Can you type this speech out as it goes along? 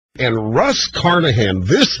And Russ Carnahan,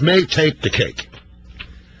 this may take the cake.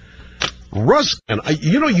 Russ, and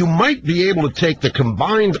you might be able to take the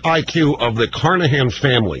combined IQ of the Carnahan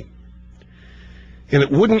family, and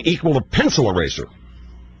it wouldn't equal a pencil eraser.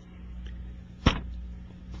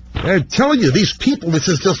 I'm telling you, these people, this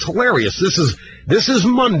is just hilarious. This is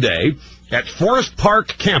Monday at Forest Park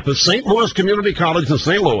campus, St. Louis Community College in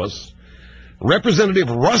St. Louis.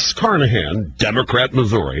 Representative Russ Carnahan, Democrat,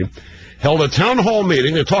 Missouri, held a town hall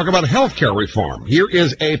meeting to talk about health care reform. Here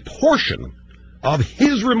is a portion of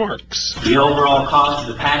his remarks. The overall cost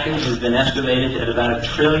of the package has been estimated at about $1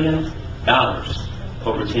 trillion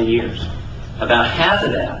over 10 years. About half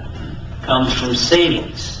of that comes from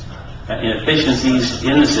savings and efficiencies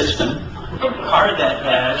in the system. Part of that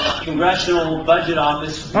has Congressional Budget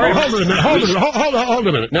Office. All right, hold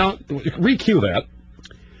a minute. Now, re-cue that.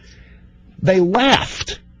 They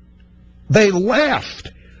laughed.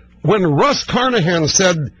 When Russ Carnahan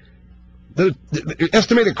said the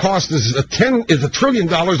estimated cost is $1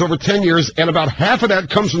 trillion over 10 years, and about half of that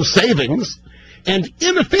comes from savings and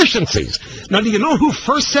inefficiencies. Now, do you know who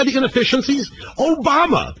first said inefficiencies?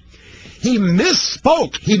 Obama. He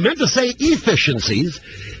misspoke. He meant to say efficiencies.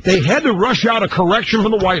 They had to rush out a correction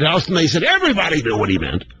from the White House, and they said everybody knew what he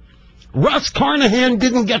meant. Russ Carnahan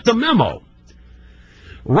didn't get the memo.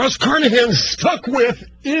 Russ Carnahan stuck with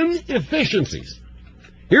inefficiencies.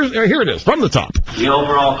 Here it is, from the top. The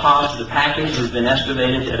overall cost of the package has been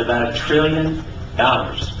estimated at about $1 trillion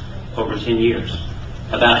over 10 years.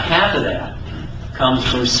 About half of that comes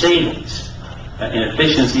from savings and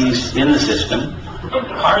efficiencies in the system.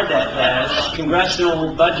 Part of that has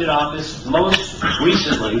Congressional Budget Office most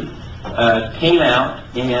recently came out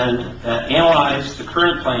and analyzed the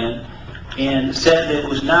current plan and said that it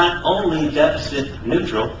was not only deficit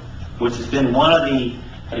neutral, which has been one of the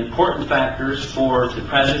important factors for the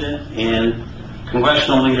president and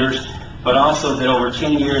congressional leaders, but also that over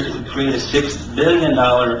 10 years it would create a $6 billion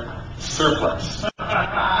surplus.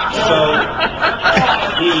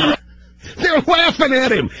 They're laughing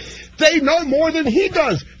at him. They know more than he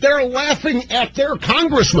does. They're laughing at their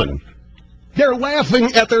congressman. They're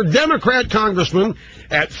laughing at their Democrat congressman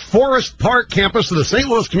at Forest Park campus of the St.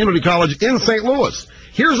 Louis Community College in St. Louis.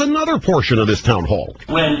 Here's another portion of this town hall.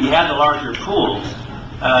 When you have the larger pools,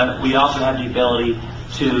 we also have the ability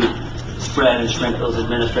to spread and shrink those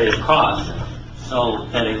administrative costs so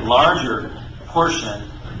that a larger portion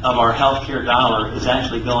of our health care dollar is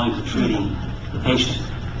actually going to treating the patient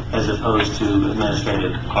as opposed to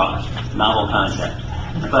administrative costs. Novel concept.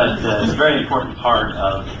 But it's a very important part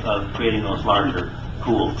of creating those larger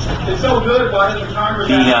pools. It's so good, why doesn't Congress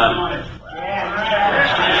have on it?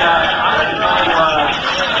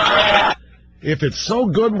 If it's so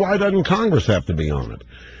good, why doesn't Congress have to be on it?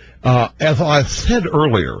 As I said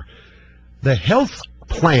earlier, the health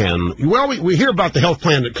plan, well, we hear about the health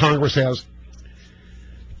plan that Congress has.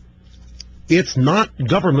 It's not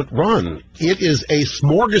government run. It is a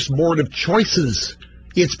smorgasbord of choices.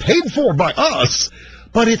 It's paid for by us,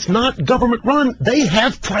 but it's not government run. They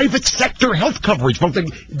have private sector health coverage.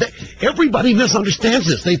 Everybody misunderstands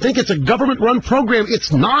this. They think it's a government run program.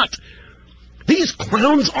 It's not. These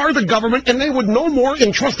clowns are the government, and they would no more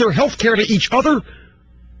entrust their health care to each other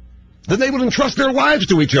than they would entrust their lives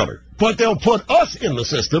to each other. But they'll put us in the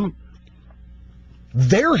system.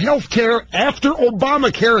 Their health care, after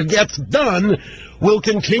Obamacare gets done, will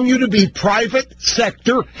continue to be private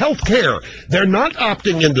sector health care. They're not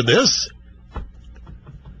opting into this.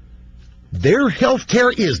 Their health care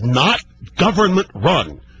is not government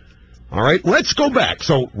run. All right, let's go back.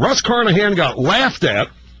 So Russ Carnahan got laughed at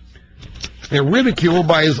and ridiculed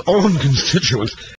by his own constituents.